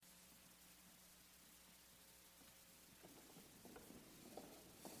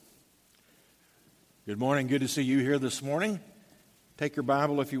Good morning. Good to see you here this morning. Take your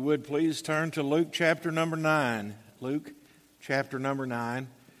Bible, if you would, please. Turn to Luke chapter number 9. Luke chapter number 9.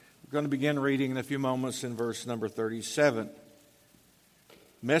 We're going to begin reading in a few moments in verse number 37.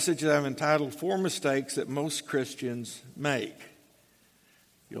 Message that I've entitled, 4 Mistakes That Most Christians Make.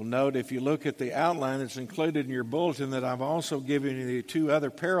 You'll note if you look at the outline that's included in your bulletin that I've also given you 2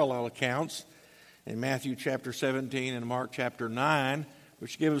 other parallel accounts in Matthew chapter 17 and Mark chapter 9,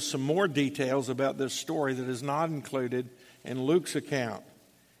 which give us some more details about this story that is not included in Luke's account.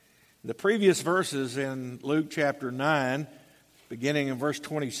 The previous verses in Luke chapter 9, beginning in verse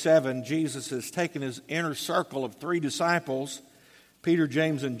 27, Jesus has taken his inner circle of 3 disciples, Peter,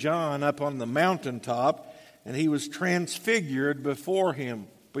 James, and John, up on the mountaintop, and he was transfigured before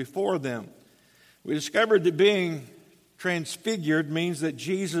them. We discovered that being transfigured means that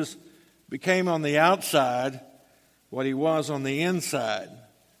Jesus became on the outside what he was on the inside.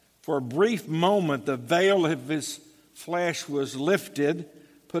 For a brief moment, the veil of his flesh was lifted,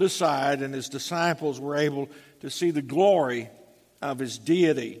 put aside, and his disciples were able to see the glory of his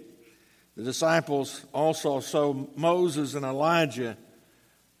deity. The disciples also saw Moses and Elijah,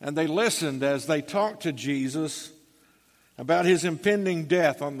 and they listened as they talked to Jesus about his impending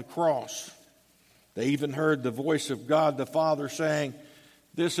death on the cross. They even heard the voice of God the Father saying,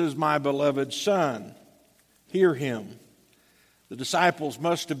 "This is my beloved Son. Hear him." The disciples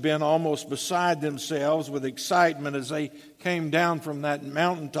must have been almost beside themselves with excitement as they came down from that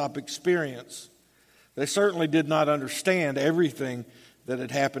mountaintop experience. They certainly did not understand everything that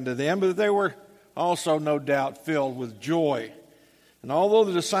had happened to them, but they were also no doubt filled with joy. And although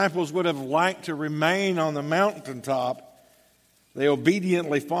the disciples would have liked to remain on the mountaintop, they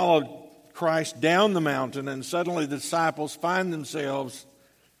obediently followed Christ down the mountain, and suddenly the disciples find themselves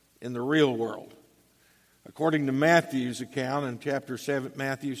in the real world. According to Matthew's account in chapter 7,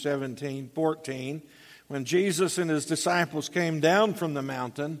 Matthew 17:14, when Jesus and his disciples came down from the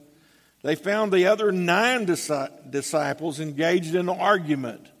mountain, they found the other 9 disciples engaged in an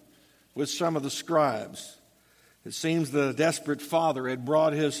argument with some of the scribes. It seems the desperate father had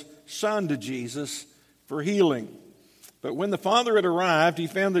brought his son to Jesus for healing. But when the father had arrived, he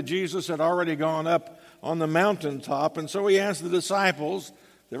found that Jesus had already gone up on the mountaintop, and so he asked the disciples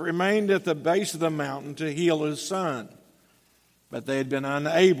that remained at the base of the mountain to heal his son. But they had been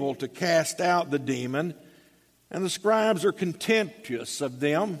unable to cast out the demon, and the scribes are contemptuous of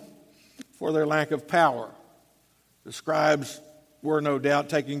them for their lack of power. The scribes were no doubt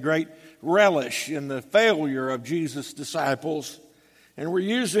taking great relish in the failure of Jesus' disciples, and were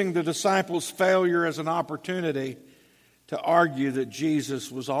using the disciples' failure as an opportunity to argue that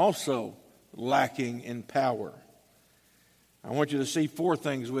Jesus was also lacking in power. I want you to see 4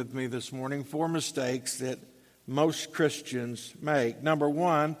 things with me this morning, 4 mistakes that most Christians make. Number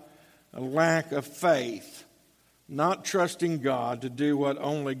 1, a lack of faith, not trusting God to do what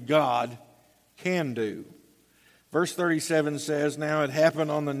only God can do. Verse 37 says, "Now it happened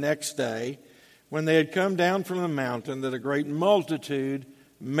on the next day, when they had come down from the mountain, that a great multitude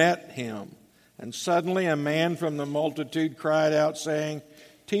met him. And suddenly a man from the multitude cried out, saying,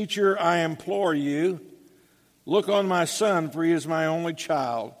 'Teacher, I implore you, look on my son, for he is my only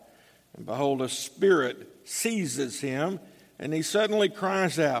child. And behold, a spirit seizes him, and he suddenly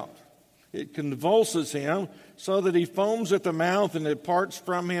cries out. It convulses him, so that he foams at the mouth, and it parts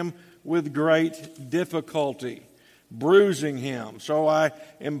from him with great difficulty, bruising him. So I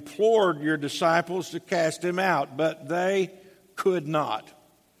implored your disciples to cast him out, but they could not.'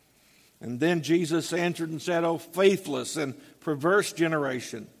 And then Jesus answered and said, 'O faithless and perverse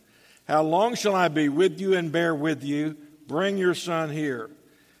generation, how long shall I be with you and bear with you? Bring your son here.'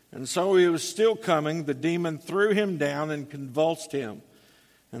 And so he was still coming. The demon threw him down and convulsed him.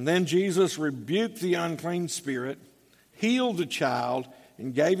 And then Jesus rebuked the unclean spirit, healed the child,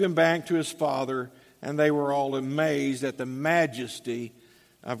 and gave him back to his father. And they were all amazed at the majesty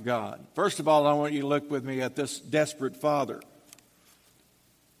of God." First of all, I want you to look with me at this desperate father.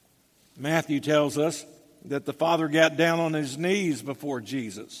 Matthew tells us that the father got down on his knees before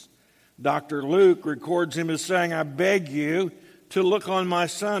Jesus. Dr. Luke records him as saying, "I beg you to look on my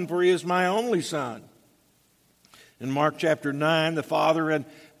son, for he is my only son." In Mark chapter 9, the father in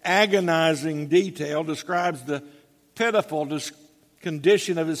agonizing detail describes the pitiful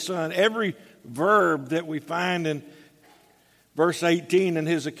condition of his son. Every verb that we find in verse 18 in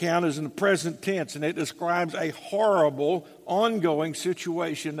his account is in the present tense, and it describes a horrible, ongoing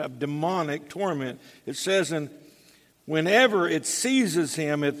situation of demonic torment. It says, "And whenever it seizes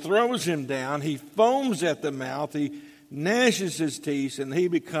him, it throws him down. He foams at the mouth. He gnashes his teeth, and he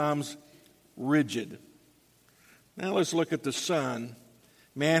becomes rigid." Now let's look at the son.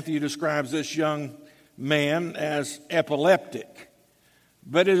 Matthew describes this young man as epileptic.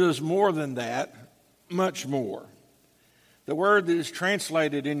 But it is more than that, much more. The word that is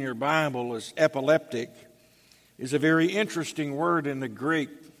translated in your Bible as epileptic is a very interesting word in the Greek.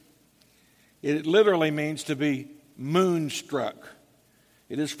 It literally means to be moonstruck.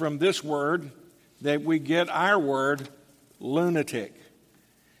 It is from this word that we get our word lunatic.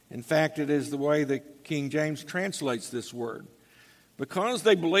 In fact, it is the way that King James translates this word. Because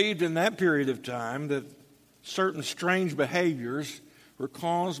they believed in that period of time that certain strange behaviors were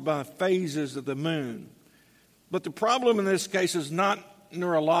caused by phases of the moon. But the problem in this case is not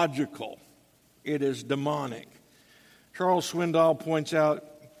neurological. It is demonic. Charles Swindoll points out,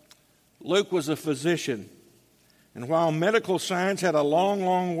 Luke was a physician, and while medical science had a long,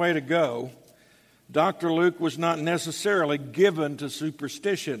 long way to go, Dr. Luke was not necessarily given to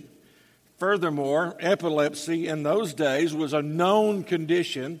superstition. Furthermore, epilepsy in those days was a known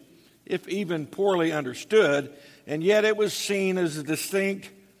condition, if even poorly understood, and yet it was seen as distinct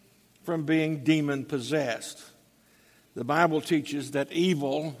from being demon-possessed. The Bible teaches that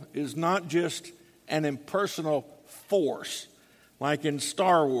evil is not just an impersonal force, like in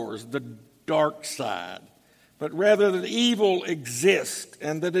Star Wars, the dark side, but rather that evil exists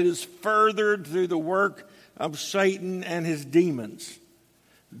and that it is furthered through the work of Satan and his demons.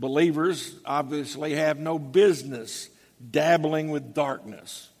 Believers obviously have no business dabbling with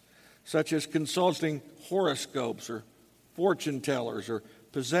darkness, such as consulting horoscopes or fortune tellers or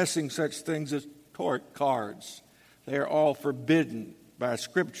possessing such things as tarot cards. They are all forbidden by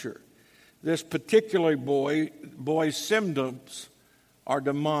Scripture. This particular boy's symptoms are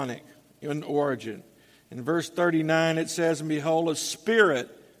demonic in origin. In verse 39 it says, "And behold, a spirit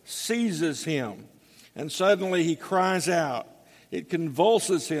seizes him, and suddenly he cries out. It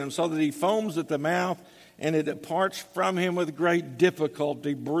convulses him so that he foams at the mouth, and it departs from him with great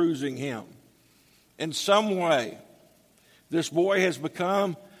difficulty, bruising him." In some way, this boy has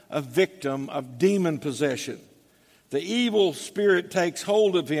become a victim of demon possession. The evil spirit takes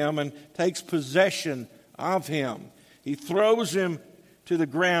hold of him and takes possession of him. He throws him to the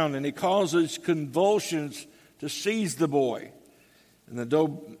ground, and he causes convulsions to seize the boy. And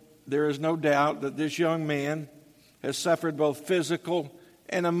there is no doubt that this young man has suffered both physical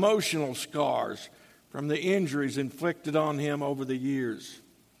and emotional scars from the injuries inflicted on him over the years.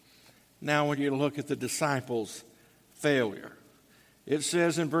 Now I want you to look at the disciples' failure. It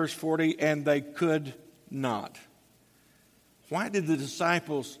says in verse 40, "And they could not." Why did the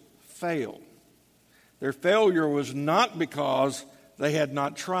disciples fail? Their failure was not because they had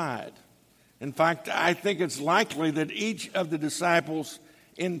not tried. In fact, I think it's likely that each of the disciples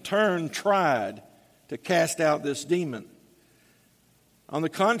in turn tried to cast out this demon. On the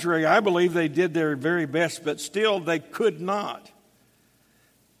contrary, I believe they did their very best, but still they could not.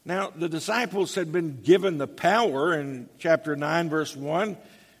 Now, the disciples had been given the power in chapter 9, verse 1,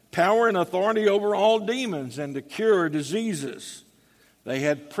 power and authority over all demons and to cure diseases. They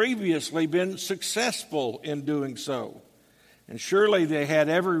had previously been successful in doing so. And surely they had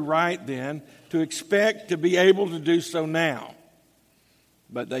every right then to expect to be able to do so now.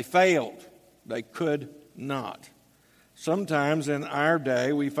 But they failed. They could not. Sometimes in our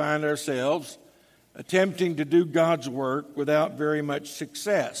day we find ourselves attempting to do God's work without very much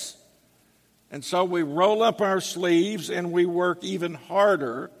success. And so we roll up our sleeves and we work even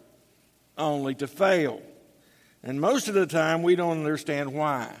harder only to fail. And most of the time we don't understand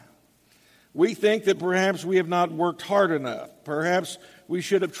why. We think that perhaps we have not worked hard enough. Perhaps we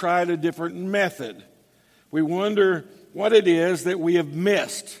should have tried a different method. We wonder what it is that we have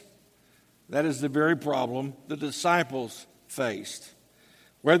missed. That is the very problem the disciples faced.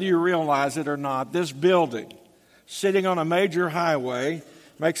 Whether you realize it or not, this building, sitting on a major highway,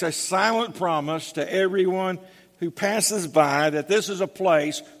 makes a silent promise to everyone who passes by that this is a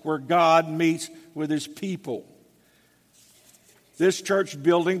place where God meets with his people. This church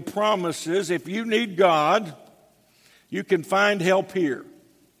building promises if you need God, you can find help here.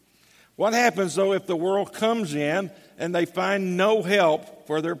 What happens, though, if the world comes in and they find no help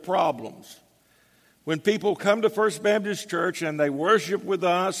for their problems? When people come to First Baptist Church and they worship with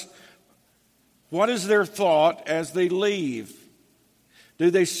us, what is their thought as they leave?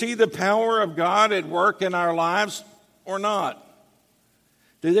 Do they see the power of God at work in our lives or not?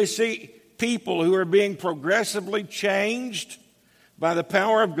 Do they see people who are being progressively changed by the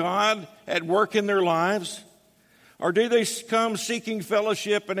power of God at work in their lives? Or do they come seeking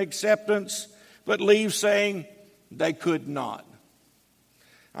fellowship and acceptance but leave saying they could not?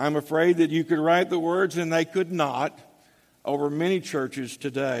 I'm afraid that you could write the words "and they could not" over many churches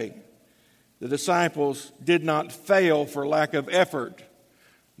today. The disciples did not fail for lack of effort,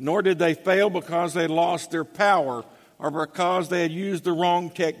 Nor did they fail because they lost their power or because they had used the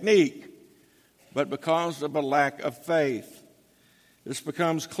wrong technique, but because of a lack of faith. This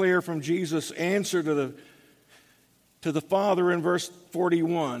becomes clear from Jesus' answer to the Father in verse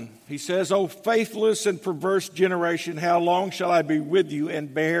 41. He says, "O faithless and perverse generation, how long shall I be with you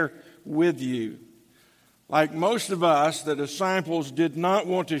and bear with you?" Like most of us, the disciples did not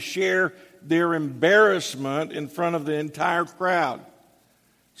want to share their embarrassment in front of the entire crowd.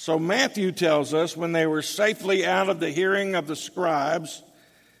 So Matthew tells us when they were safely out of the hearing of the scribes,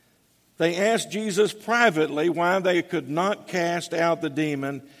 they asked Jesus privately why they could not cast out the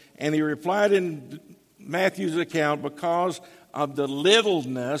demon, and he replied in Matthew's account, because of the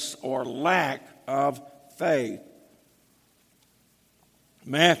littleness or lack of faith.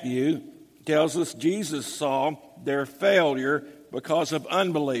 Matthew tells us Jesus saw their failure because of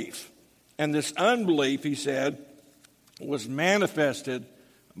unbelief. And this unbelief, he said, was manifested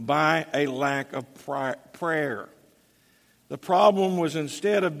by a lack of prayer. The problem was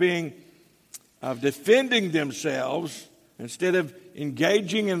instead of defending themselves, instead of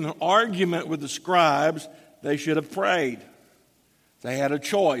engaging in an argument with the scribes, they should have prayed. They had a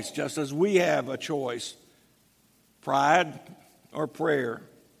choice, just as we have a choice: pride or prayer,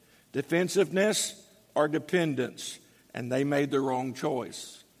 defensiveness or dependence, and they made the wrong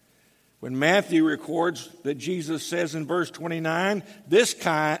choice. When Matthew records that Jesus says in verse 29, this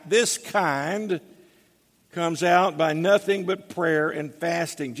kind comes out by nothing but prayer and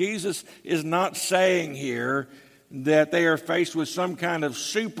fasting. Jesus is not saying here that they are faced with some kind of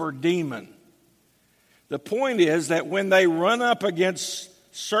super demon. The point is that when they run up against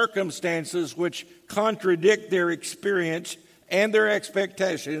circumstances which contradict their experience and their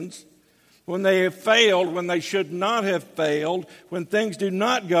expectations, when they have failed, when they should not have failed, when things do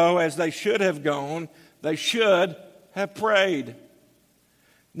not go as they should have gone, they should have prayed.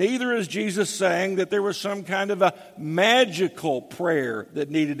 Neither is Jesus saying that there was some kind of a magical prayer that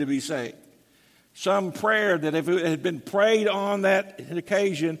needed to be said. Some prayer that if it had been prayed on that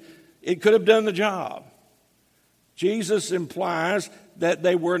occasion, it could have done the job. Jesus implies that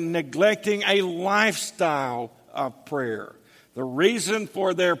they were neglecting a lifestyle of prayer. The reason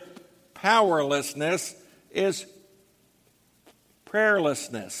for their powerlessness is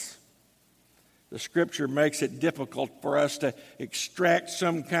prayerlessness. The Scripture makes it difficult for us to extract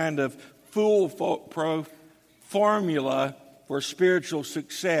some kind of formula for spiritual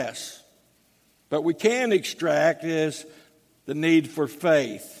success. But we can extract is the need for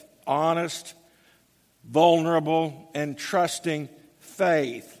faith, honest, vulnerable, and trusting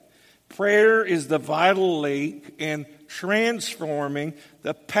faith. Prayer is the vital link in transforming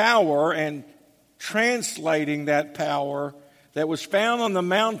the power and translating that power that was found on the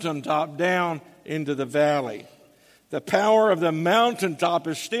mountaintop down into the valley. The power of the mountaintop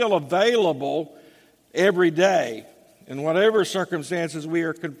is still available every day in whatever circumstances we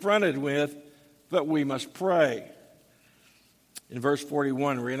are confronted with, but we must pray. In verse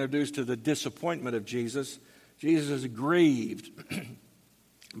 41, we're introduced to the disappointment of Jesus. Jesus is grieved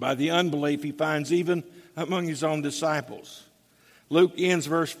by the unbelief he finds even among his own disciples. Luke ends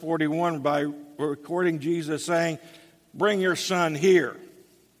verse 41 by recording Jesus saying, "Bring your son here."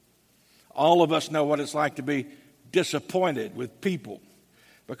 All of us know what it's like to be disappointed with people.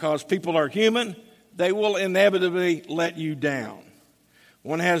 Because people are human, they will inevitably let you down.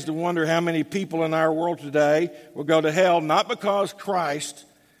 One has to wonder how many people in our world today will go to hell, not because Christ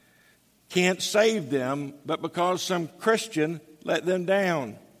can't save them, but because some Christian let them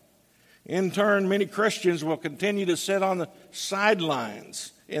down. In turn, many Christians will continue to sit on the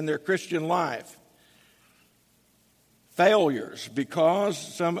sidelines in their Christian life. Failures because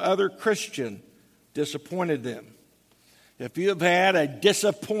some other Christian disappointed them. If you have had a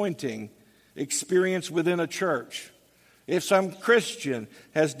disappointing experience within a church, if some Christian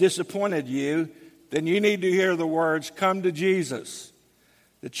has disappointed you, then you need to hear the words, "Come to Jesus."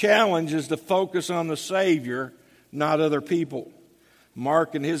 The challenge is to focus on the Savior, not other people.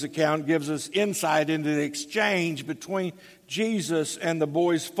 Mark in his account gives us insight into the exchange between Jesus and the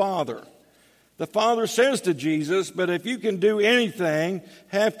boy's father. The father says to Jesus, "But if you can do anything,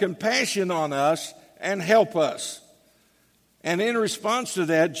 have compassion on us and help us." And in response to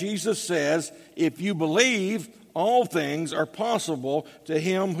that, Jesus says, "If you believe, all things are possible to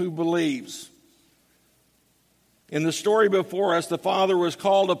him who believes." In the story before us, the father was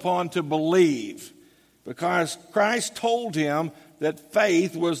called upon to believe because Christ told him that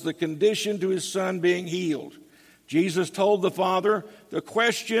faith was the condition to his son being healed. Jesus told the father, "The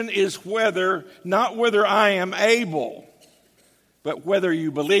question is not whether I am able, but whether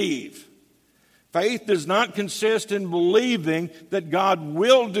you believe." Faith does not consist in believing that God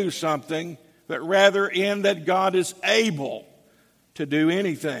will do something, but rather in that God is able to do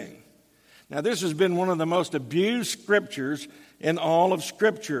anything. Now, this has been one of the most abused scriptures in all of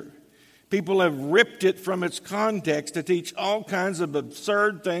Scripture. People have ripped it from its context to teach all kinds of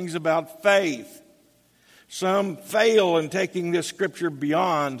absurd things about faith. Some fail in taking this scripture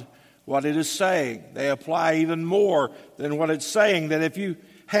beyond what it is saying. They apply even more than what it's saying, that if you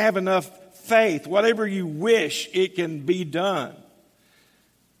have enough faith, whatever you wish, it can be done.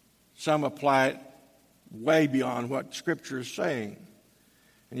 Some apply it way beyond what Scripture is saying.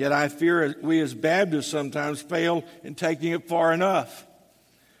 And yet I fear we as Baptists sometimes fail in taking it far enough.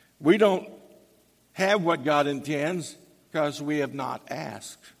 We don't have what God intends because we have not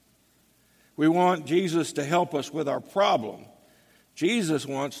asked. We want Jesus to help us with our problem. Jesus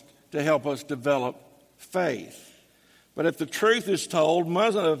wants to help us develop faith. But if the truth is told,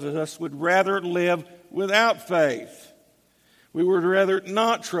 most of us would rather live without faith. We would rather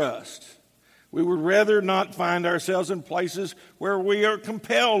not trust. We would rather not find ourselves in places where we are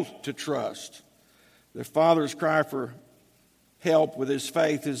compelled to trust. The Father's cry for help with his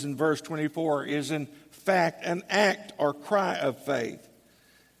faith is in verse 24, is in fact an act or cry of faith.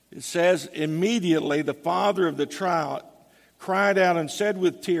 It says, immediately the father of the child cried out and said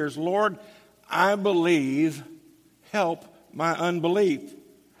with tears, Lord, I believe, help my unbelief.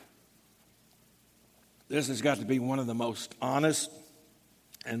 This has got to be one of the most honest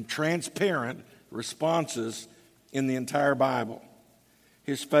and transparent responses in the entire Bible.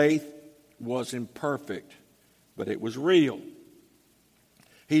 His faith was imperfect, but it was real.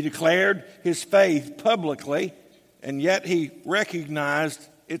 He declared his faith publicly, and yet he recognized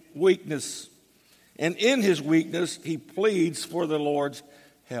its weakness. And in his weakness, he pleads for the Lord's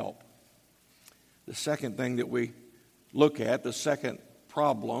help. The second thing that we look at, the second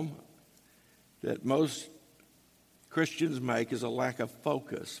problem that most Christians make is a lack of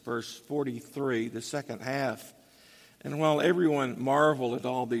focus. Verse 43, the second half. And while everyone marveled at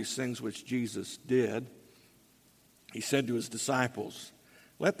all these things which Jesus did, he said to his disciples,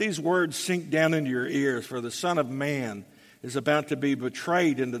 let these words sink down into your ears, for the Son of Man is about to be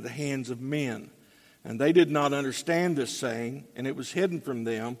betrayed into the hands of men. And they did not understand this saying, and it was hidden from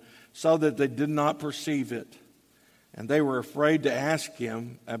them, so that they did not perceive it. And they were afraid to ask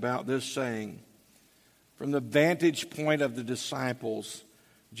him about this saying. From the vantage point of the disciples,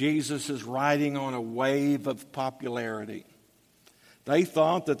 Jesus is riding on a wave of popularity. They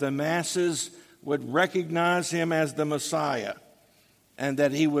thought that the masses would recognize him as the Messiah and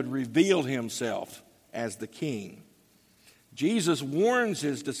that he would reveal himself as the king. Jesus warns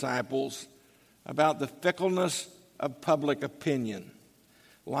his disciples about the fickleness of public opinion.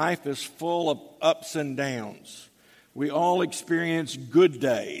 Life is full of ups and downs. We all experience good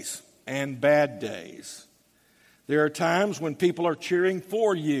days and bad days. There are times when people are cheering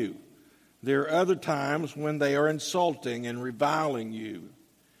for you. There are other times when they are insulting and reviling you.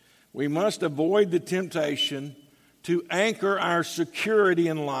 We must avoid the temptation to anchor our security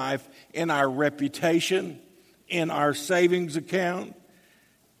in life in our reputation, in our savings account,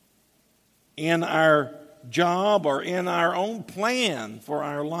 in our job, or in our own plan for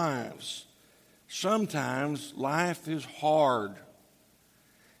our lives. Sometimes life is hard.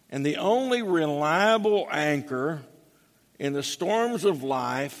 And the only reliable anchor in the storms of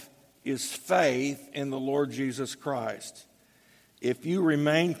life is faith in the Lord Jesus Christ. If you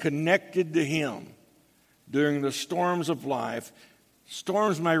remain connected to him during the storms of life,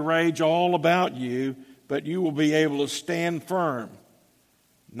 storms may rage all about you, but you will be able to stand firm,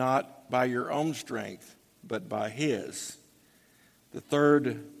 not by your own strength, but by his. The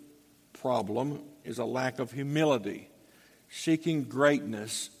third problem is a lack of humility, seeking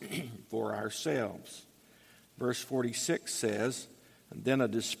greatness for ourselves. Verse 46 says, and then a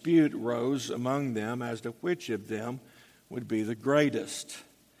dispute rose among them as to which of them would be the greatest.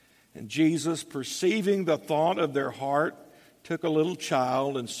 And Jesus, perceiving the thought of their heart, took a little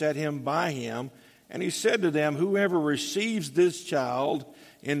child and set him by him. And he said to them, whoever receives this child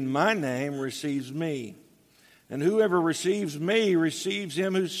in my name receives me. And whoever receives me receives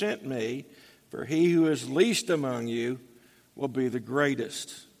him who sent me. For he who is least among you will be the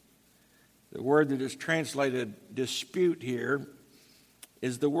greatest. The word that is translated dispute here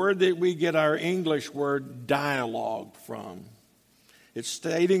is the word that we get our English word dialogue from. It's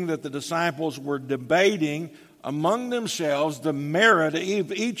stating that the disciples were debating among themselves the merit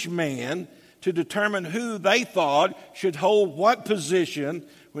of each man to determine who they thought should hold what position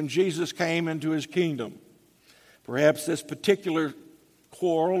when Jesus came into his kingdom. Perhaps this particular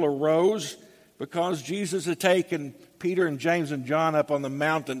quarrel arose because Jesus had taken Peter and James and John up on the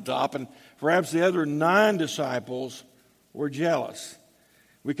mountaintop, and perhaps the other 9 disciples were jealous.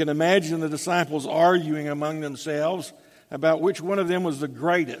 We can imagine the disciples arguing among themselves about which one of them was the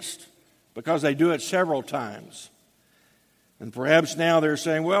greatest, because they do it several times. And perhaps now they're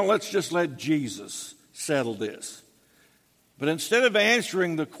saying, well, let's just let Jesus settle this. But instead of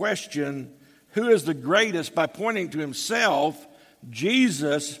answering the question, who is the greatest, by pointing to himself,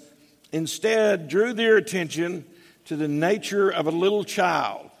 Jesus instead drew their attention to the nature of a little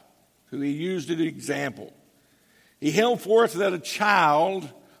child who he used as an example. He held forth that a child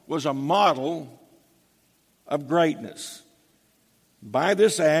was a model of greatness. By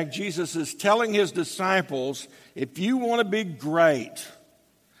this act, Jesus is telling his disciples, if you want to be great,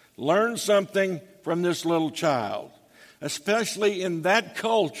 learn something from this little child. Especially in that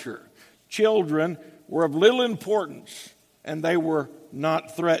culture, children were of little importance, and they were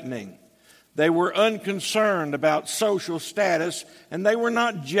not threatening. They were unconcerned about social status, and they were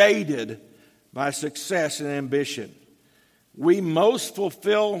not jaded by success and ambition. We most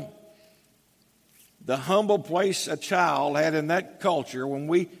fulfill the humble place a child had in that culture. When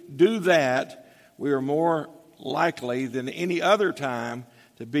we do that, we are more likely than any other time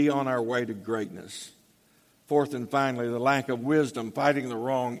to be on our way to greatness. Fourth and finally, the lack of wisdom, fighting the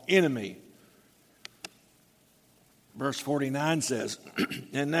wrong enemy. Verse 49 says,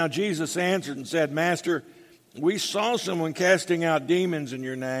 and now Jesus answered and said, Master, we saw someone casting out demons in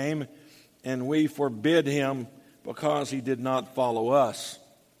your name, and we forbid him because he did not follow us.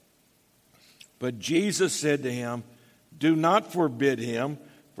 But Jesus said to him, do not forbid him,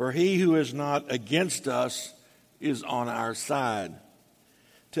 for he who is not against us is on our side.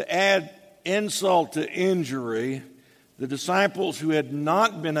 To add insult to injury, the disciples who had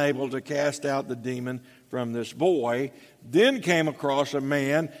not been able to cast out the demon from this boy then came across a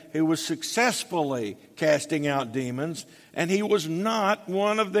man who was successfully casting out demons, and he was not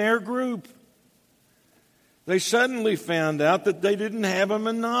one of their group. They suddenly found out that they didn't have a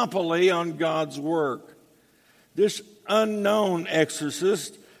monopoly on God's work. This unknown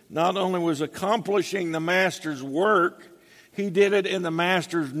exorcist not only was accomplishing the Master's work, he did it in the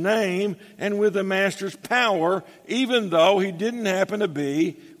Master's name and with the Master's power, even though he didn't happen to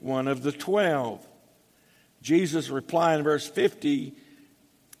be one of the 12. Jesus' reply in verse 50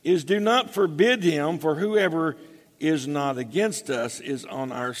 is, do not forbid him, for whoever is not against us is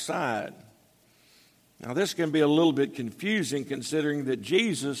on our side. Now, this can be a little bit confusing, considering that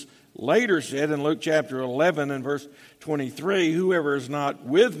Jesus later said in Luke chapter 11 and verse 23, whoever is not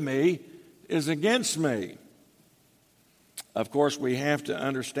with me is against me. Of course, we have to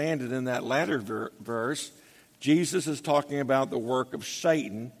understand it in that latter verse. Jesus is talking about the work of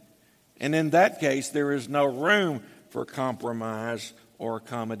Satan, and in that case, there is no room for compromise or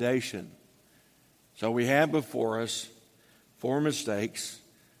accommodation. So we have before us 4 mistakes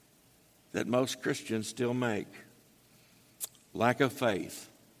that most Christians still make. Lack of faith,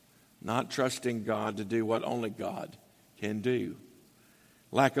 not trusting God to do what only God can do.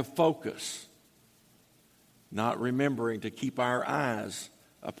 Lack of focus, not remembering to keep our eyes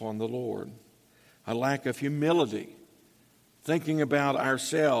upon the Lord. A lack of humility, thinking about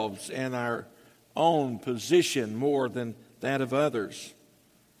ourselves and our own position more than that of others.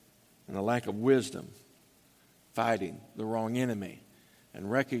 And a lack of wisdom, fighting the wrong enemy, and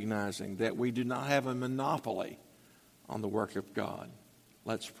recognizing that we do not have a monopoly on the work of God.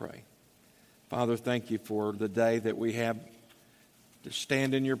 Let's pray. Father, thank you for the day that we have to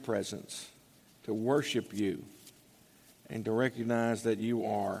stand in your presence, to worship you, and to recognize that you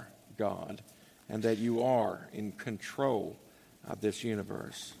are God and that you are in control of this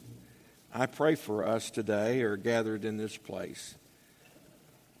universe. I pray for us today or gathered in this place.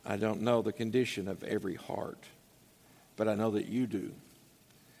 I don't know the condition of every heart, but I know that you do.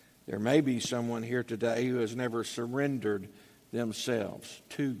 There may be someone here today who has never surrendered themselves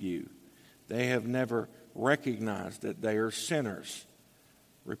to you. They have never recognized that they are sinners,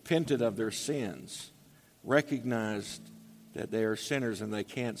 repented of their sins, recognized that they are sinners and they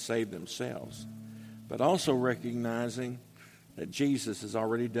can't save themselves, but also recognizing that Jesus has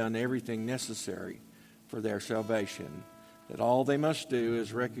already done everything necessary for their salvation, that all they must do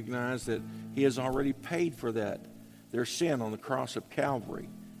is recognize that he has already paid for that, their sin on the cross of Calvary,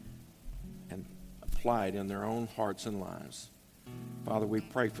 and applied in their own hearts and lives. Father, we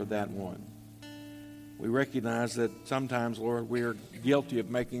pray for that one. We recognize that sometimes, Lord, we are guilty of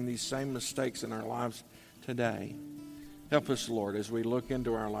making these same mistakes in our lives today. Help us, Lord, as we look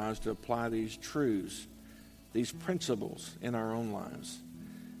into our lives to apply these truths, these principles in our own lives.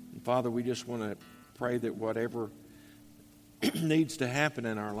 And Father, we just want to pray that whatever needs to happen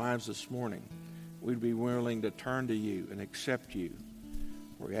in our lives this morning, we'd be willing to turn to you and accept you.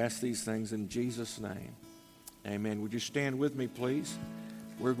 We ask these things in Jesus' name. Amen. Would you stand with me, please?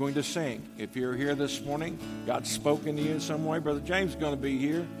 We're going to sing. If you're here this morning, God's spoken to you in some way, Brother James is going to be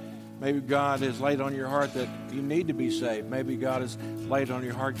here. Maybe God has laid on your heart that you need to be saved. Maybe God has laid on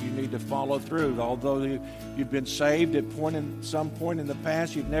your heart you need to follow through. Although you've been saved at some point in the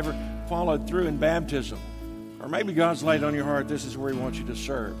past, you've never followed through in baptism. Or maybe God's laid on your heart this is where He wants you to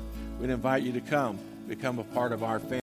serve. We'd invite you to come, become a part of our family.